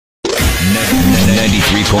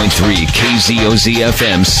93.3 KZOZ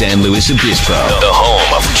FM San Luis Obispo. The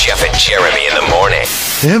home of Jeff and Jeremy in the morning.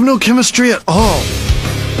 They have no chemistry at all.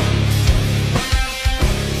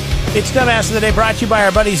 It's Dumbass of the Day, brought to you by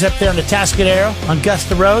our buddies up there in the Atascadero on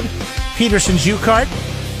Augusta Road. Peterson's U-Cart.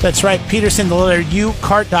 That's right, Peterson, the letter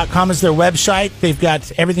U-Cart.com is their website. They've got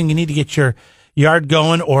everything you need to get your yard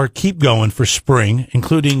going or keep going for spring,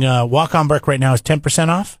 including walk-on brick right now is 10%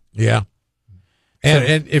 off. Yeah.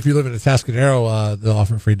 And if you live in Atascadero, they'll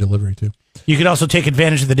offer free delivery, too. You can also take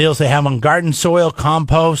advantage of the deals they have on garden soil,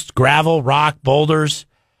 compost, gravel, rock, boulders,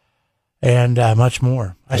 and much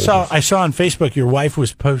more. I saw on Facebook your wife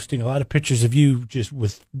was posting a lot of pictures of you just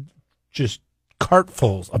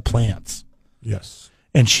cartfuls of plants. Yes.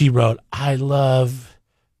 And she wrote, "I love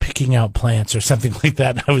picking out plants," or something like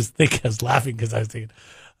that. And I was laughing because I was thinking,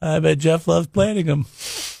 I bet Jeff loves planting them.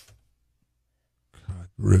 God,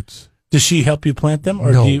 roots. Does she help you plant them?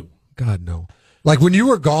 Or no. do you? God, no. Like when you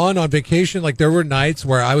were gone on vacation, like there were nights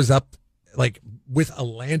where I was up like with a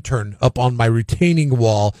lantern up on my retaining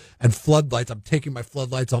wall and floodlights. I'm taking my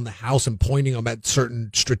floodlights on the house and pointing them at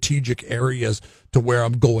certain strategic areas to where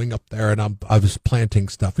I'm going up there, and I was planting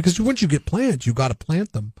stuff. Because once you get plants, you got to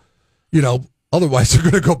plant them. You know, otherwise they're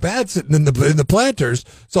going to go bad sitting in the planters.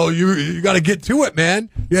 So you got to get to it, man.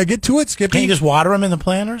 You got to get to it, Skippy. Can you just water them in the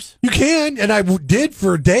planters? You can, and I did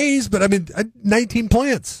for days, but I mean, 19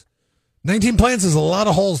 plants. 19 plants is a lot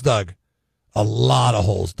of holes dug. A lot of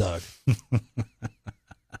holes dug.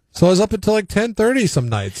 So I was up until like 10:30 some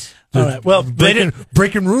nights. All right. Well,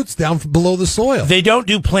 breaking roots down from below the soil. They don't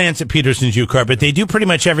do plants at Peterson's U-Cart, but they do pretty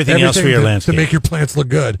much everything else for your landscape. To make your plants look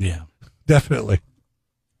good. Yeah. Definitely.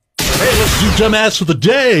 Hey, let's do Dumbass of the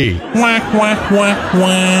Day. Wah, wah, wah,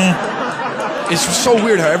 wah. It's so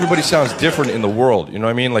weird how everybody sounds different in the world. You know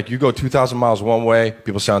what I mean? Like you go 2,000 miles one way,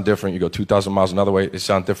 people sound different. You go 2,000 miles another way, they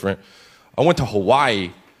sound different. I went to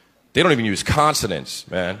Hawaii. They don't even use consonants,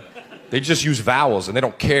 man. They just use vowels, and they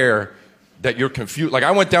don't care that you're confused. Like,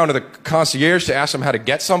 I went down to the concierge to ask them how to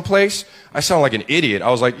get someplace. I sound like an idiot.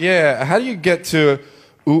 I was like, yeah, how do you get to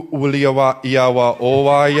Uliawa, Iawa,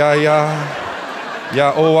 Owa, Ya, Ya,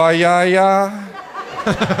 Ya, Owa, Ya, Ya?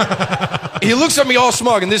 He looks at me all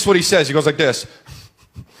smug, and this is what he says. He goes like this.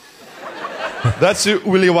 That's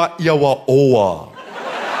Uliawa, Iawa, Owa.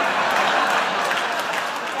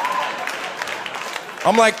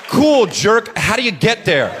 I'm like, cool, jerk. How do you get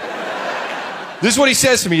there? This is what he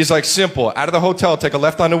says to me. He's like, simple. Out of the hotel, take a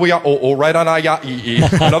left on Uya O, right on Aya E.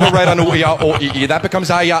 Another right on Uya O E. That becomes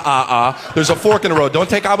Aya A. There's a fork in the road. Don't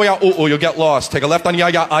take Aya O, you'll get lost. Take a left on Ya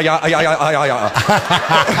Ya Aya Aya Aya Aya.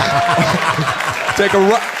 Take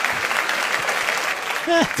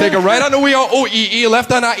a right on Uya O E,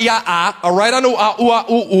 left on Ya A, a right on U,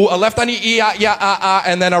 a left on E Ya Ya,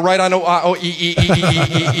 and then a right on O E.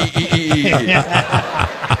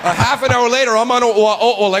 A half an hour later, I'm on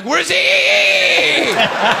like, where's he?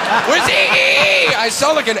 Where's he? I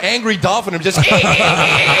sound like an angry dolphin. I'm just Dumbass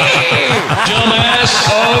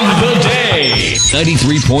of the Day.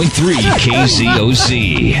 93.3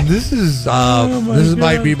 KZOZ. This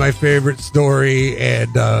might be my favorite story and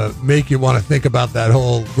make you want to think about that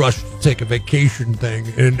whole rush to take a vacation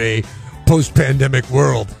thing in a post-pandemic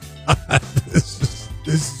world. This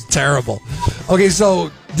is terrible. Okay,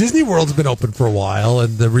 so Disney World's been open for a while,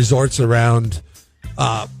 and the resorts around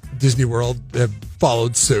Disney World have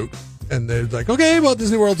followed suit. And they're like, okay, well,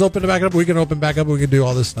 Disney World's open back up. We can open back up. We can do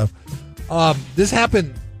all this stuff. This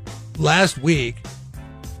happened last week,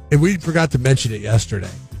 and we forgot to mention it yesterday.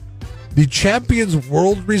 The Champions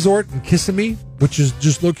World Resort in Kissimmee, which is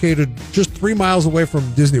just located just 3 miles away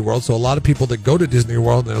from Disney World. So a lot of people that go to Disney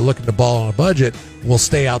World and are looking to ball on a budget will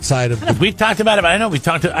stay outside of. We've talked about it, but I know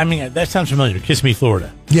that sounds familiar. Kissimmee,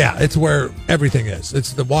 Florida. Yeah, it's where everything is.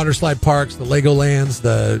 It's the water slide parks, the Legolands,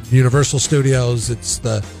 the Universal Studios. It's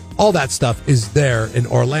all that stuff is there in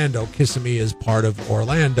Orlando. Kissimmee is part of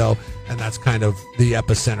Orlando, and that's kind of the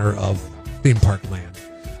epicenter of theme park land.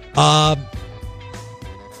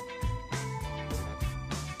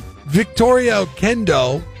 Victoria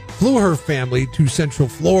Kendo flew her family to Central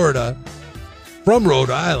Florida from Rhode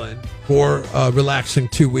Island for a relaxing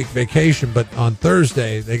 2-week vacation. But on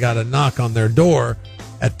Thursday, they got a knock on their door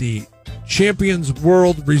at the Champions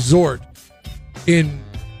World Resort in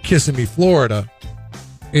Kissimmee, Florida.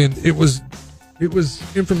 And it was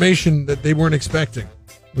information that they weren't expecting.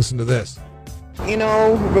 Listen to this. You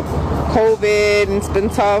know, COVID, and it's been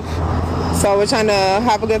tough. So we're trying to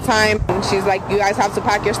have a good time. And she's like, you guys have to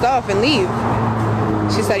pack your stuff and leave.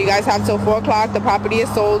 She said, you guys have till 4 o'clock. The property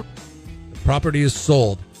is sold. The property is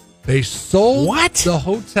sold. They sold what? The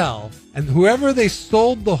hotel. And whoever they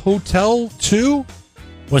sold the hotel to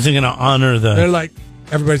Wasn't going to honor the... They're like,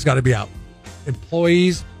 everybody's got to be out.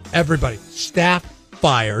 Employees, everybody. Staff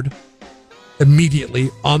fired immediately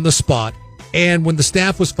on the spot. And when the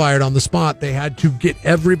staff was fired on the spot, they had to get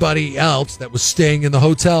everybody else that was staying in the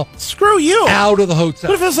hotel. Screw you. Out of the hotel.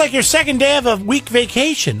 What if it was like your second day of a week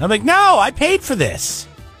vacation? I'm like, no, I paid for this.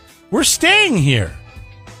 We're staying here.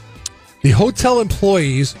 The hotel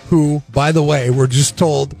employees who, by the way, were just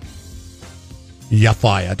told, "You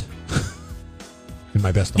fired." In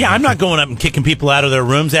my best. Yeah, I'm not going up and kicking people out of their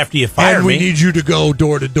rooms after you fire me. And we need you to go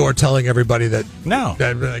door to door telling everybody that. No.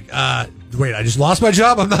 That we're like, wait, I just lost my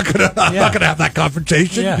job. I'm not gonna have that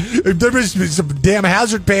confrontation. Yeah. If there must be some damn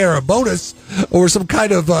hazard pay or a bonus or some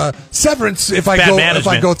kind of severance if I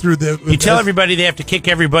go through the. You tell everybody they have to kick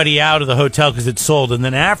everybody out of the hotel because it's sold, and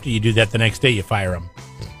then after you do that, the next day you fire them.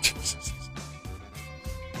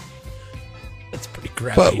 That's pretty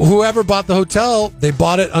crappy. But whoever bought the hotel, they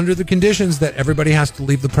bought it under the conditions that everybody has to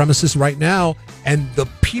leave the premises right now, and the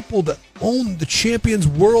people that own the Champions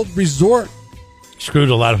World Resort screwed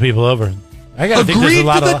a lot of people over. I got to think there's a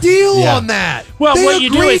lot to the of deal on that. Well, they what you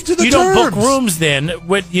do is you don't book terms. rooms. Then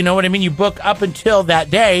what you know what I mean? You book up until that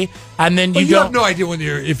day, and then you don't. have no idea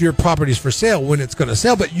if your property's for sale when it's going to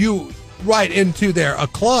sell. But you write into there a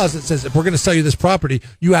clause that says if we're going to sell you this property,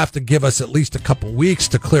 you have to give us at least a couple weeks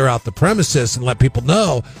to clear out the premises and let people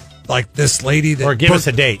know. Like this lady that or give us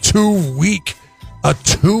a date. 2 week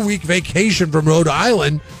vacation from Rhode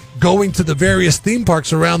Island, going to the various theme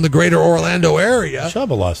parks around the greater Orlando area. She'll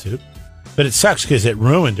have a lawsuit. But it sucks because it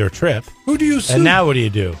ruined her trip. Who do you sue? And now what do you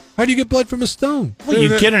do? How do you get blood from a stone? Well, you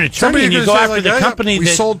get an attorney and you go after the company we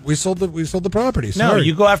sold the property. No,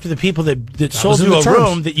 you go after the people that sold you a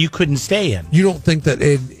room that you couldn't stay in. You don't think that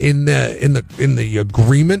in the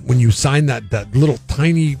agreement when you sign that little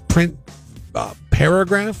tiny print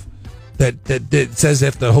paragraph that says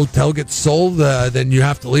if the hotel gets sold, then you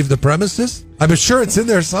have to leave the premises? I'm sure it's in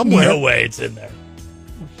there somewhere. No way it's in there.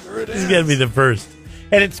 I'm sure it is. It's got to be the first.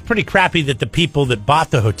 And it's pretty crappy that the people that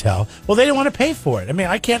bought the hotel, well, they didn't want to pay for it. I mean,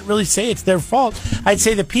 I can't really say it's their fault. I'd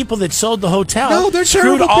say the people that sold the hotel they're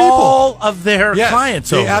screwed terrible all of their clients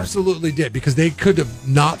they over. They absolutely did, because they could have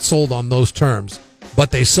not sold on those terms,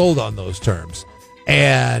 but they sold on those terms.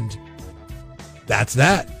 And that's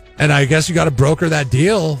that. And I guess you got to broker that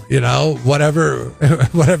deal, whatever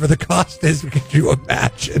the cost is. Could you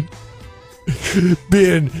imagine?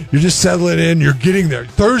 You're just settling in, you're getting there.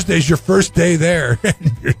 Thursday's your first day there.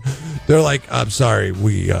 They're like, I'm sorry,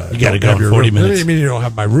 we you got to go in 40 minutes. What do you mean you don't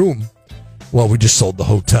have my room? Well, we just sold the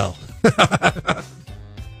hotel.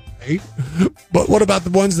 Right? But what about the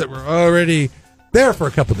ones that were already there for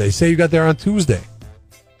a couple of days? Say you got there on Tuesday,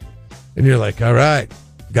 and you're like, all right,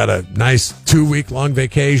 got a nice 2-week long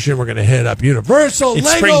vacation. We're going to hit up Universal. It's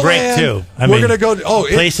Legoland. spring break too. We're going to go.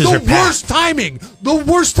 Places it's are the packed. worst timing. The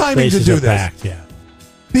worst timing Places to do are this. Packed, yeah.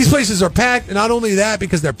 These places are packed, and not only that,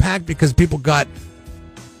 because they're packed because people got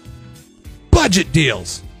budget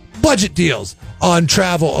deals on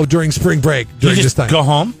travel during spring break during this time. Go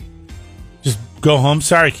home. Just go home.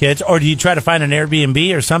 Sorry, kids. Or do you try to find an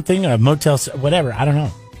Airbnb or something, a motel, whatever? I don't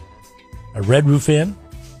know. A Red Roof Inn.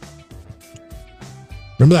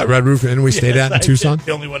 Remember that Red Roof Inn we stayed at in Tucson?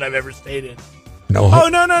 The only one I've ever stayed in. No. Oh,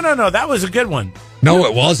 no. That was a good one. No,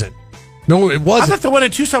 it wasn't. No, it wasn't. I thought the one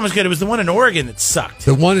in Tucson was good. It was the one in Oregon that sucked.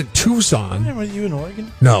 The one in Tucson. Were you in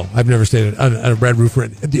Oregon? No, I've never stayed at a Red Roof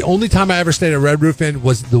Inn. The only time I ever stayed at a Red Roof Inn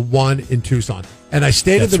was the one in Tucson. And I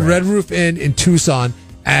stayed at the Red Roof Inn in Tucson,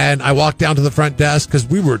 and I walked down to the front desk because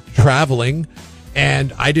we were traveling,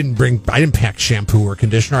 and I didn't pack shampoo or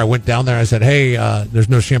conditioner. I went down there. I said, hey, there's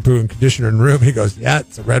no shampoo and conditioner in the room. He goes, yeah,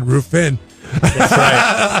 it's a Red Roof Inn. That's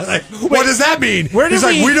right. Like, what does that mean? He's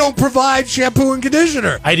like, we don't provide shampoo and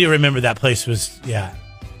conditioner. I do remember that place was, yeah.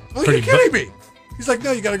 Oh, you're kidding me. He's like,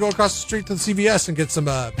 no, you got to go across the street to the CVS and get some.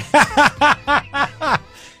 But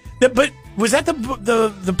was that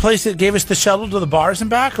the place that gave us the shuttle to the bars and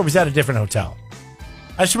back, or was that a different hotel?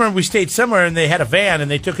 I just remember we stayed somewhere and they had a van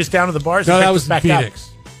and they took us down to the bars. No, and that was back Phoenix.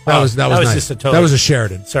 Up. That was nice. Just a total. That was a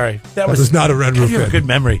Sheridan. Sorry, that was not a Red Roof Inn. You have a Inn. good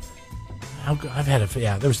memory. I've had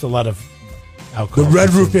there was a lot of alcohol. The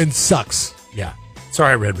Red Roof Inn sucks. Yeah.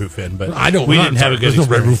 Sorry, Red Roof Inn, but we didn't have a good experience. There's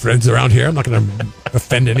no Red Roof Inns around here. I'm not going to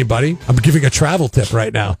offend anybody. I'm giving a travel tip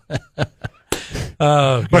right now.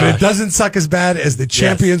 Oh, but it doesn't suck as bad as the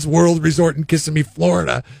Champions World Resort in Kissimmee,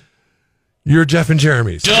 Florida. You're Jeff and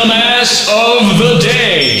Jeremy's Dumbass of the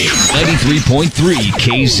Day. 93.3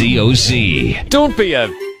 KZOZ. Don't be a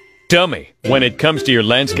dummy when it comes to your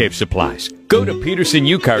landscape supplies. Go to Peterson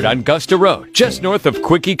U-Cart on Augusta Road, just north of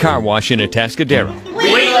Quickie Car Wash in Atascadero.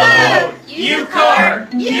 We load,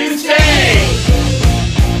 U-Cart, you stay.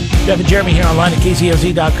 Jeff and Jeremy here online at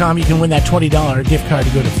KZOZ.com. You can win that $20 gift card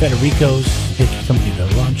to go to Federico's, take somebody to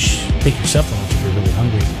lunch, take yourself to lunch if you're really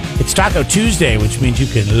hungry. It's Taco Tuesday, which means you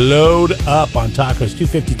can load up on tacos.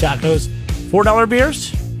 $2.50 tacos, $4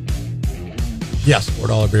 beers? Yes,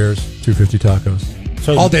 $4 beers, $2.50 tacos.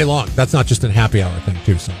 So all day long. That's not just a happy hour thing,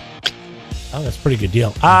 too. So. Oh, that's a pretty good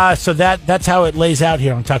deal. So that's how it lays out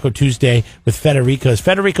here on Taco Tuesday with Federico's.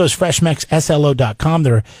 Federico's FreshMexSLO.com.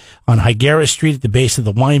 They're on Higuera Street at the base of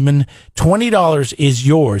the Wyman. $20 is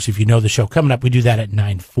yours if you know the show. Coming up, we do that at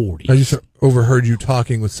 9:40. I just overheard you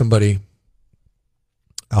talking with somebody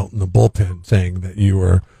out in the bullpen saying that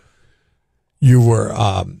you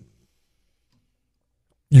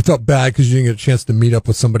felt bad because you didn't get a chance to meet up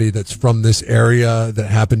with somebody that's from this area that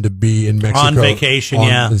happened to be in Mexico on vacation.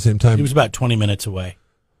 At the same time. He was about 20 minutes away.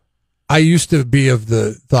 I used to be of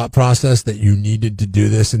the thought process that you needed to do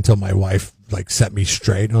this until my wife set me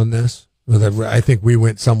straight on this. I think we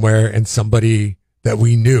went somewhere and somebody that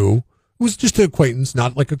we knew was just an acquaintance,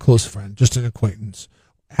 not like a close friend, just an acquaintance,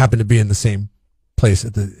 happened to be in the same place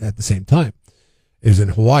at the same time. It was in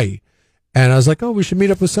Hawaii. And I was like, oh, we should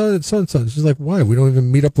meet up with son and son. She's like, why? We don't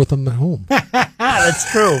even meet up with them at home.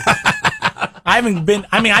 That's true. I've been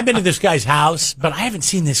to this guy's house, but I haven't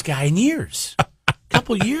seen this guy in years. A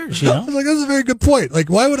couple years, I was like, that's a very good point.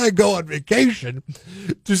 Why would I go on vacation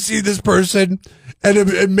to see this person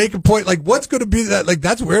and make a point? What's going to be that?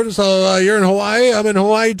 That's weird. So you're in Hawaii. I'm in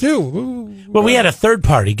Hawaii too. Ooh. Well, we had a third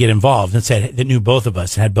party get involved and said that knew both of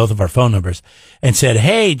us and had both of our phone numbers and said,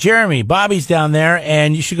 "Hey, Jeremy, Bobby's down there,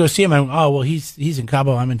 and you should go see him." And he's in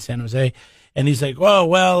Cabo. I'm in San Jose. And he's like, "Oh,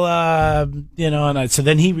 well, and so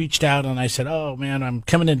then he reached out and I said, "Oh man, I'm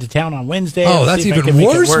coming into town on Wednesday." Oh, that's even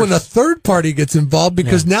worse when a third party gets involved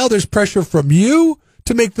because now there's pressure from you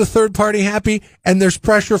to make the third party happy, and there's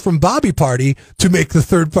pressure from Bobby Party to make the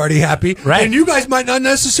third party happy. Right. And you guys might not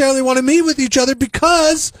necessarily want to meet with each other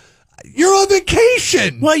because you're on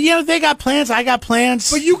vacation. Well, they got plans. I got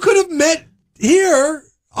plans. But you could have met here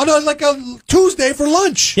on a Tuesday for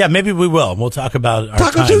lunch. Yeah, maybe we will. We'll talk about our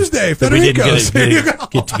Taco time Tuesday, that we didn't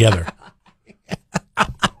get together.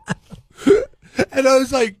 And I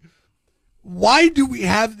was like, why do we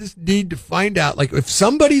have this need to find out? If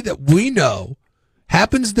somebody that we know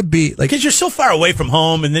happens to be because you're so far away from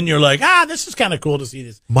home, and then you're like, this is kind of cool to see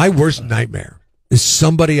this. My worst nightmare is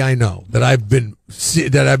somebody I know that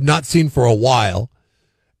that I've not seen for a while,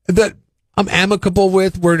 that I'm amicable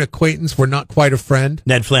with. We're an acquaintance. We're not quite a friend.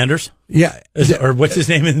 Ned Flanders? Yeah. Or what's his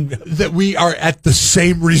name? That we are at the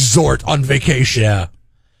same resort on vacation. Yeah.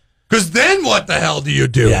 Because then what the hell do you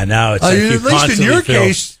do? Yeah, now it's at least in your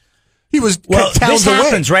case, he was this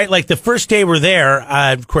happens, right? The first day we're there,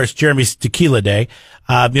 of course, Jeremy's tequila day.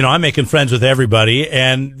 I'm making friends with everybody,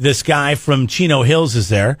 and this guy from Chino Hills is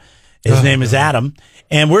there. His name is Adam,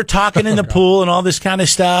 and we're talking in the pool and all this kind of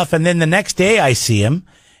stuff. And then the next day I see him,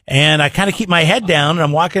 and I kind of keep my head down, and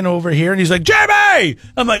I'm walking over here, and he's like, "Jeremy!"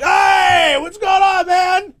 I'm like, "Hey, what's going on,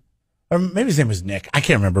 man?" Or maybe his name was Nick. I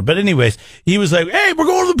can't remember. But anyways, he was like, "Hey, we're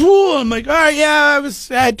going to the pool." I'm like, "All right, yeah,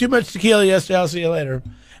 I had too much tequila yesterday. I'll see you later."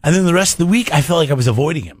 And then the rest of the week, I felt like I was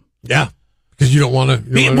avoiding him. Yeah. Because you don't want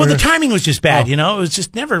to. Well, the timing was just bad, It was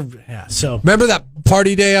just never. Yeah. So remember that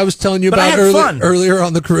party day I was telling you about earlier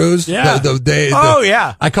on the cruise? Yeah. The day.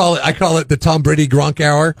 Yeah. I call it the Tom Brady Gronk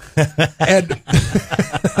hour. and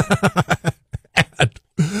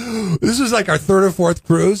this was our third or fourth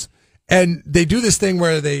cruise. And they do this thing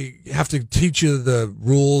where they have to teach you the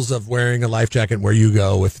rules of wearing a life jacket where you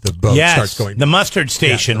go if the boat starts going. The mustard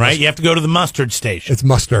station, right? You have to go to the mustard station. It's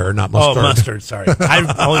mustard, not mustard. Oh, mustard, sorry.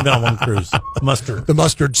 I've only been on one cruise. Mustard. The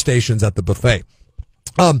mustard station's at the buffet.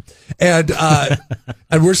 And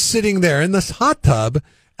we're sitting there in this hot tub,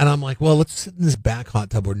 and I'm like, well, let's sit in this back hot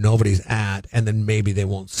tub where nobody's at, and then maybe they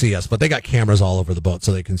won't see us. But they got cameras all over the boat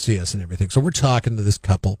so they can see us and everything. So we're talking to this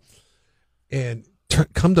couple, and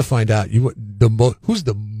come to find out, who's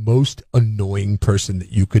the most annoying person that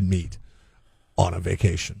you could meet on a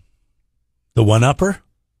vacation? The one-upper?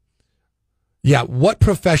 Yeah. What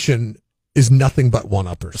profession is nothing but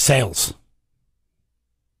one-uppers? Sales.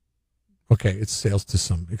 Okay, it's sales to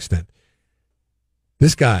some extent.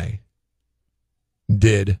 This guy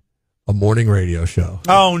did a morning radio show.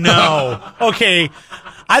 Oh, no. Okay.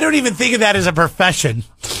 I don't even think of that as a profession.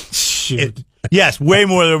 Shoot. Yes, way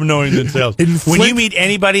more annoying than sales. When you meet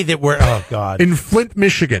anybody that oh God, in Flint,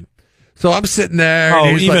 Michigan. So I'm sitting there.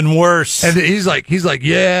 Oh, even worse. And he's like,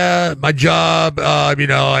 yeah, my job. I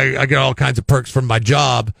get all kinds of perks from my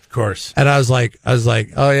job, of course. And I was like,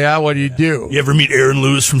 oh yeah, what do you do? You ever meet Aaron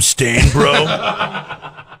Lewis from Stain, bro?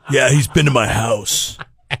 Yeah, he's been to my house.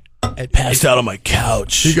 Passed out on my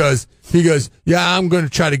couch. He goes, he goes, yeah, I'm going to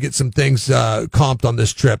try to get some things comped on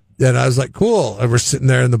this trip. And I was like, cool. And we're sitting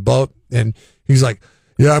there in the boat, and he's like,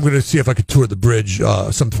 yeah, I'm going to see if I could tour the bridge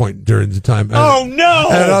some point during the time. Oh, no.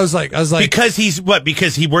 And I was like, because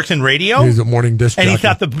because he works in radio? He's a morning disc and jockey. he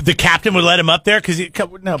thought the captain would let him up there?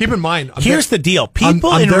 No. Keep in mind, here's the deal.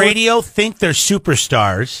 People in radio think they're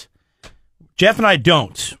superstars. Jeff and I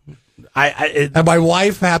don't. And my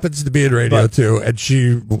wife happens to be in radio too, and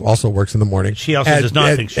she also works in the morning. She also does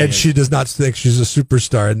not think she is. she does not think she's a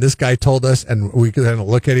superstar. And this guy told us, and we kind of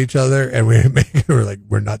look at each other, and we're like,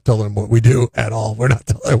 we're not telling him what we do at all. We're not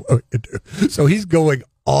telling him what we do. So he's going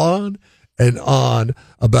on and on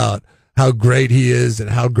about how great he is and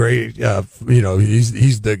how great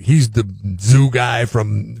he's the zoo guy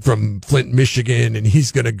from Flint, Michigan, and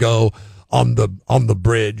he's going to go on the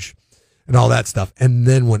bridge. And all that stuff. And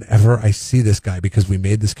then whenever I see this guy, because we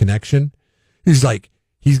made this connection, he's like,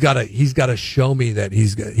 he's got to show me that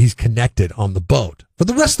he's connected on the boat. For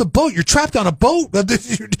the rest of the boat, you're trapped on a boat.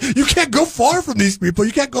 You can't go far from these people.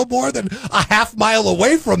 You can't go more than a half mile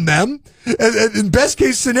away from them. And in best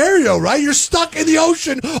case scenario, right? You're stuck in the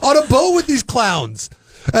ocean on a boat with these clowns.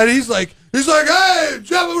 And he's like, hey,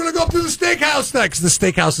 Jeff, we're going to go up to the steakhouse next. The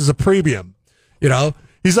steakhouse is a premium, you know?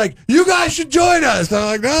 He's like, you guys should join us. And I'm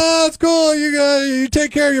like, no, it's cool. You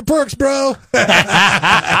take care of your perks, bro. If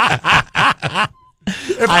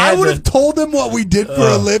I would have told him what we did for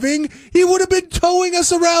a living, he would have been towing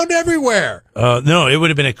us around everywhere. No, it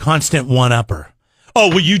would have been a constant one-upper. Oh,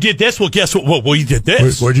 well, you did this? Well, guess what? Well, you did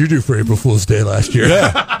this. What did you do for April Fool's Day last year?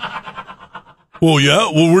 Yeah. Well, yeah.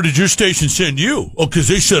 Well, where did your station send you? Oh, because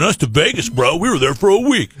they sent us to Vegas, bro. We were there for a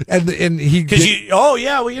week. And he did, he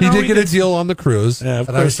did get a deal on the cruise. Yeah,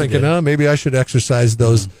 and I was thinking, maybe I should exercise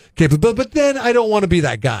those capabilities. But then I don't want to be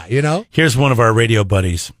that guy, you know? Here's one of our radio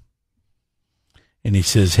buddies. And he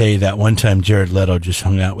says, hey, that one time Jared Leto just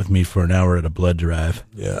hung out with me for an hour at a blood drive.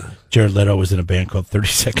 Yeah. Jared Leto was in a band called 30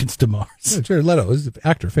 Seconds to Mars. Yeah, Jared Leto is an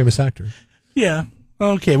actor, famous actor. Yeah.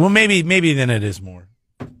 Okay. Well, maybe then it is more.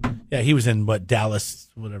 Yeah, he was in Dallas,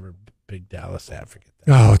 whatever, big Dallas, I forget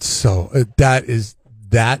that. Oh, it's so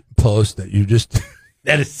that post that you just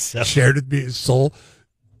that is so shared with me is so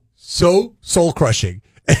soul crushing.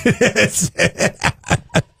 I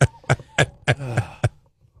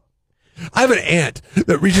have an aunt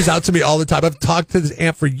that reaches out to me all the time. I've talked to this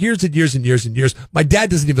aunt for years and years and years and years. My dad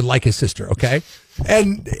doesn't even like his sister, okay?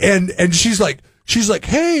 And she's like,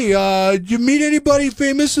 hey, did you meet anybody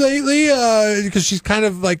famous lately? Because she's kind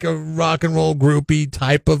of like a rock and roll groupie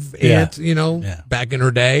type of aunt, back in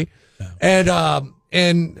her day. Yeah.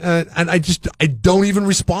 And I don't even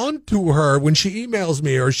respond to her when she emails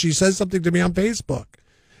me or she says something to me on Facebook.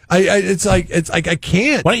 It's like I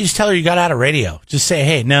can't. Why don't you just tell her you got out of radio? Just say,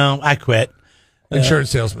 hey, no, I quit. Insurance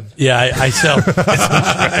salesman. Yeah, I sell. That's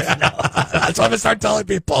what I'm going to start telling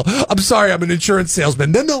people. I'm sorry, I'm an insurance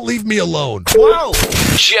salesman. Then they'll leave me alone. Whoa!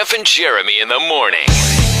 Jeff and Jeremy in the morning.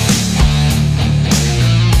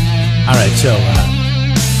 All right, so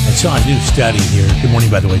I saw a new study here. Good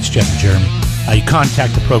morning, by the way. It's Jeff and Jeremy. You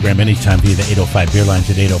contact the program anytime via the 805 beer lines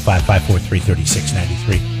at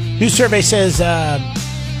 805-543-3693. New survey says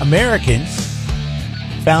Americans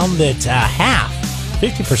found that half,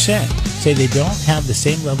 50%, say they don't have the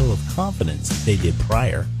same level of confidence that they did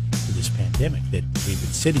prior to this pandemic that we've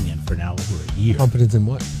been sitting in for now over a year. Confidence in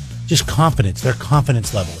what? Just confidence. Their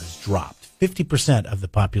confidence level has dropped. 50% of the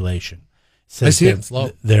population says I see it's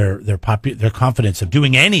low. Their confidence of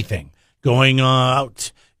doing anything, going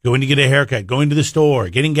out, going to get a haircut, going to the store,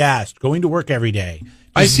 getting gas, going to work every day,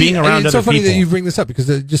 just being around it's other so funny people. that you bring this up because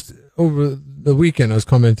just over the weekend I was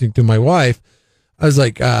commenting to my wife. I was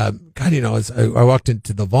like, God, I walked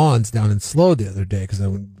into the Vons down in Slow the other day because I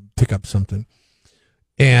went to pick up something.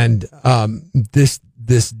 And this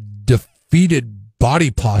defeated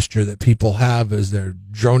body posture that people have as they're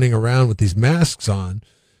droning around with these masks on.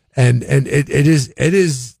 And it is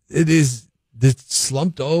it's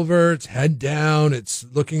slumped over, it's head down, it's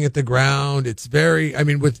looking at the ground. It's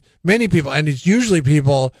with many people, and it's usually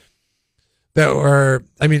people that were,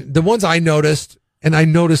 the ones I noticed, and I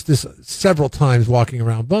noticed this several times walking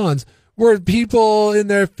around Vons, were people in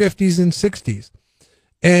their 50s and 60s.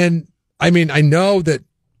 And I know that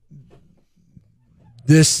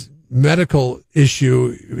this medical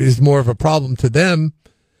issue is more of a problem to them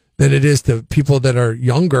than it is to people that are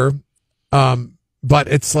younger. But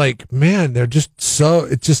it's like, man, they're just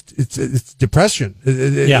it's depression.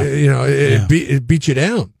 It beats you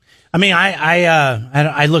down.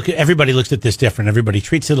 I look at, everybody looks at this different. Everybody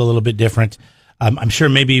treats it a little bit different. I'm sure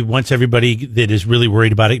maybe once everybody that is really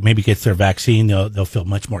worried about it maybe gets their vaccine, they'll feel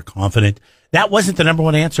much more confident That wasn't the number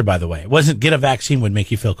one answer, by the way. It wasn't get a vaccine would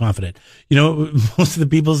make you feel confident. You know what most of the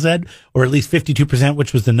people said, or at least 52%,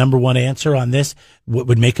 which was the number one answer on this, what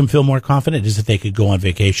would make them feel more confident is that they could go on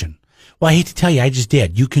vacation. Well, I hate to tell you, I just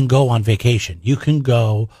did. You can go on vacation. You can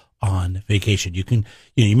go on vacation.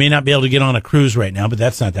 You may not be able to get on a cruise right now, but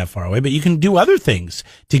that's not that far away, but you can do other things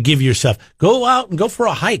to give yourself, go out and go for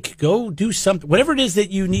a hike, go do something, whatever it is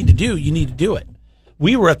that you need to do, you need to do it.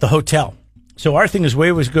 We were at the hotel. So our thing is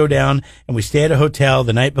we always go down and we stay at a hotel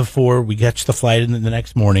the night before we catch the flight in the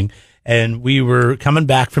next morning. And we were coming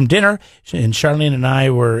back from dinner and Charlene and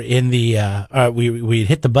I were in we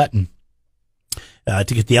hit the button, to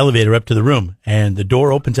get the elevator up to the room, and the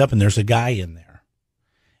door opens up and there's a guy in there,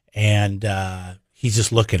 and, he's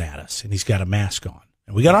just looking at us and he's got a mask on,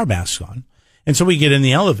 and we got our masks on. And so we get in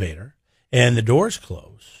the elevator and the doors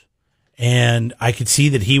close, and I could see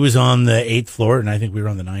that he was on the 8th floor and I think we were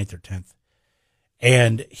on the 9th or 10th.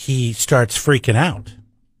 And he starts freaking out,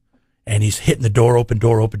 and he's hitting the door open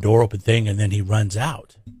thing, and then he runs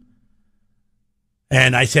out.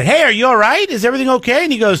 And I said, "Hey, are you all right? Is everything okay?"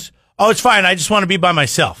 And he goes, "Oh, it's fine. I just want to be by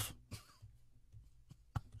myself."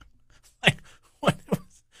 Like, what?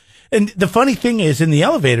 And the funny thing is, in the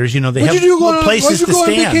elevators, you know, they have places to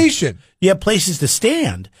stand. On vacation? You have places to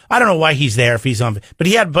stand. I don't know why he's there if he's on, but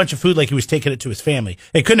he had a bunch of food, like he was taking it to his family.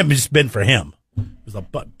 It couldn't have just been for him. It was a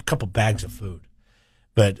couple bags of food.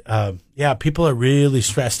 But, yeah, people are really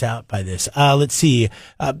stressed out by this. Let's see.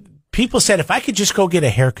 People said, if I could just go get a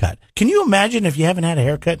haircut. Can you imagine if you haven't had a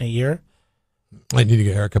haircut in a year? I need to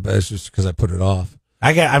get a haircut, but it's just because I put it off.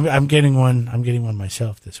 I'm getting one. I'm getting one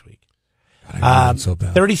myself this week. God, so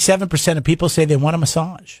bad. 37% of people say they want a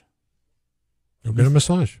massage. Go get a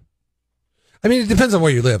massage. I mean, it depends on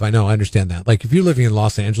where you live. I know. I understand that. Like, if you're living in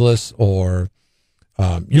Los Angeles or...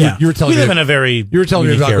 you were telling me about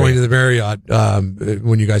going to the Marriott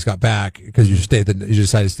when you guys got back because you decided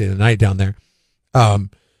to stay the night down there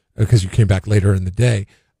because you came back later in the day,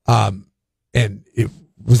 and it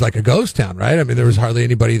was like a ghost town, right? I mean, there was hardly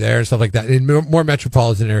anybody there and stuff like that. In more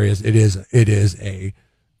metropolitan areas, it is a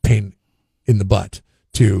pain in the butt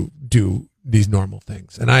to do these normal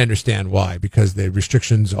things, and I understand why, because the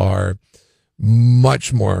restrictions are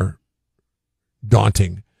much more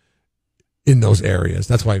daunting in those areas.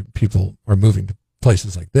 That's why people are moving to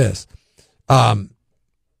places like this.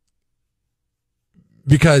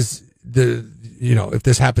 Because if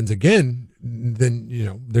this happens again, then,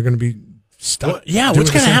 they're going to be stuck. Well, yeah. What's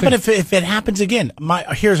going to happen if it happens again?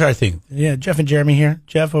 Here's our thing. Yeah. Jeff and Jeremy here.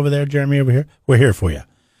 Jeff over there. Jeremy over here. We're here for you.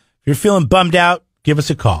 If you're feeling bummed out, give us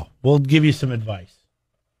a call. We'll give you some advice.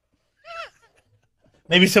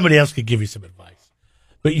 Maybe somebody else could give you some advice.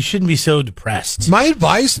 But you shouldn't be so depressed. My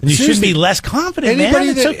advice, and you should be less confident, man.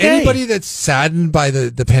 It's okay. Anybody that's saddened by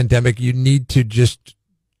the pandemic, you need to just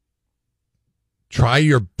try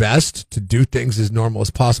your best to do things as normal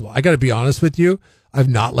as possible. I got to be honest with you. I've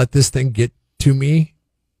not let this thing get to me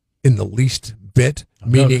in the least bit,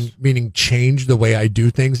 meaning change the way I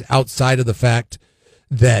do things outside of the fact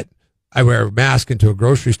that I wear a mask into a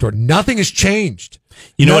grocery store. Nothing has changed.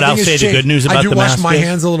 You know what I'll say the good news about the mask? I do wash my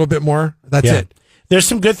hands a little bit more. That's it. There's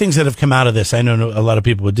some good things that have come out of this. I know a lot of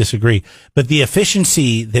people would disagree, but the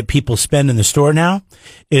efficiency that people spend in the store now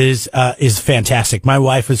is fantastic. My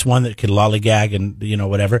wife is one that could lollygag and,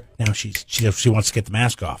 whatever. Now she wants to get the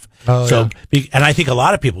mask off. And I think a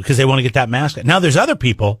lot of people, because they want to get that mask. Now there's other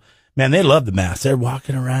people, man, they love the mask. They're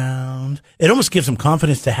walking around. It almost gives them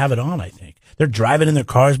confidence to have it on, I think. They're driving in their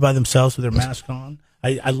cars by themselves with their mask on.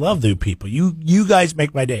 I love those people. You guys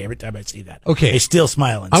make my day every time I see that. Okay. They still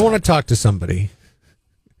smile inside. I want to talk to somebody.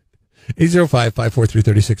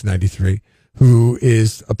 805-543-3693, who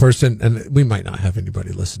is a person, and we might not have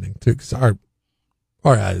anybody listening to, because our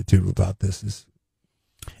attitude about this is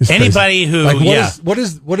anybody crazy. What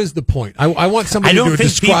is the point? I want somebody to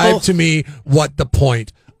describe to me what the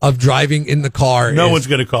point of driving in the car. No one's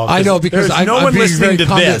going to call. I know, because I'm one being listening very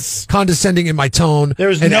to this. condescending in my tone.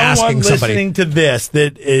 There's and no asking one somebody. listening to this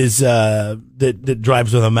that is that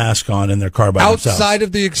drives with a mask on in their car by themselves. Outside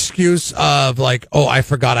of the excuse of like, oh, I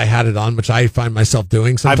forgot I had it on, which I find myself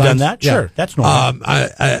doing sometimes. I've done that. Yeah. Sure, that's normal.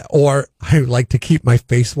 Or I like to keep my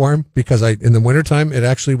face warm because in the wintertime, it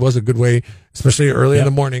actually was a good way, especially early in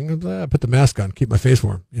the morning. I put the mask on, keep my face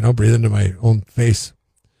warm. Breathe into my own face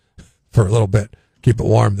for a little bit. Keep it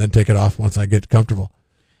warm, then take it off once I get comfortable.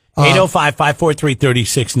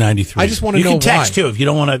 805-543-3693. I just want to know why. You can text, too, if you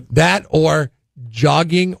don't want to. That or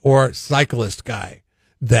jogging or cyclist guy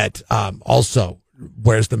that also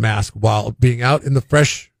wears the mask while being out in the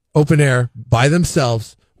fresh open air by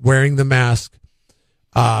themselves, wearing the mask.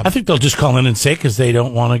 I think they'll just call in and say because they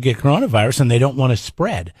don't want to get coronavirus and they don't want to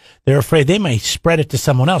spread. They're afraid they may spread it to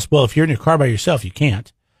someone else. Well, if you're in your car by yourself, you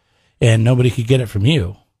can't, and nobody could get it from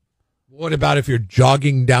you. What about if you're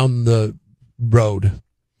jogging down the road?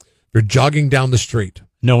 You're jogging down the street.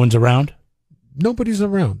 No one's around? Nobody's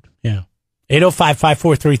around. Yeah.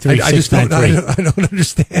 805-543-3693. I don't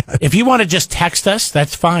understand. If you want to just text us,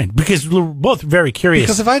 that's fine, because we're both very curious.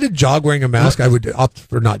 Because if I had to jog wearing a mask, I would opt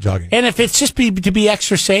for not jogging. And if it's just to be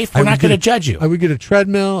extra safe, we're not going to judge you. I would get a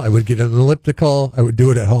treadmill. I would get an elliptical. I would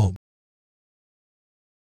do it at home.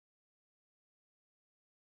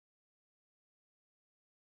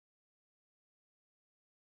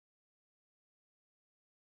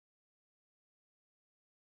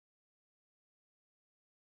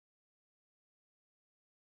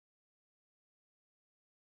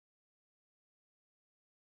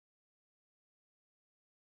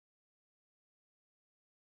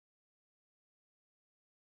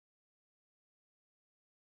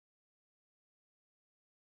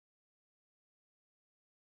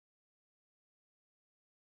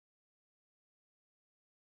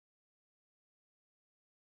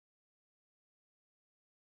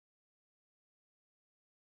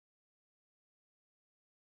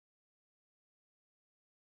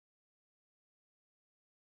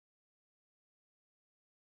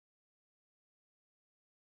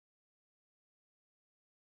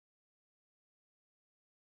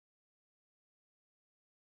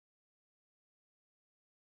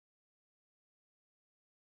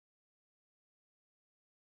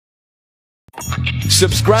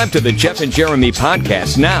 Subscribe to the Jeff and Jeremy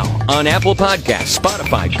podcast now on Apple Podcasts,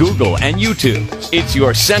 Spotify, Google, and YouTube. It's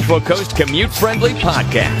your Central Coast commute-friendly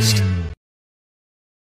podcast.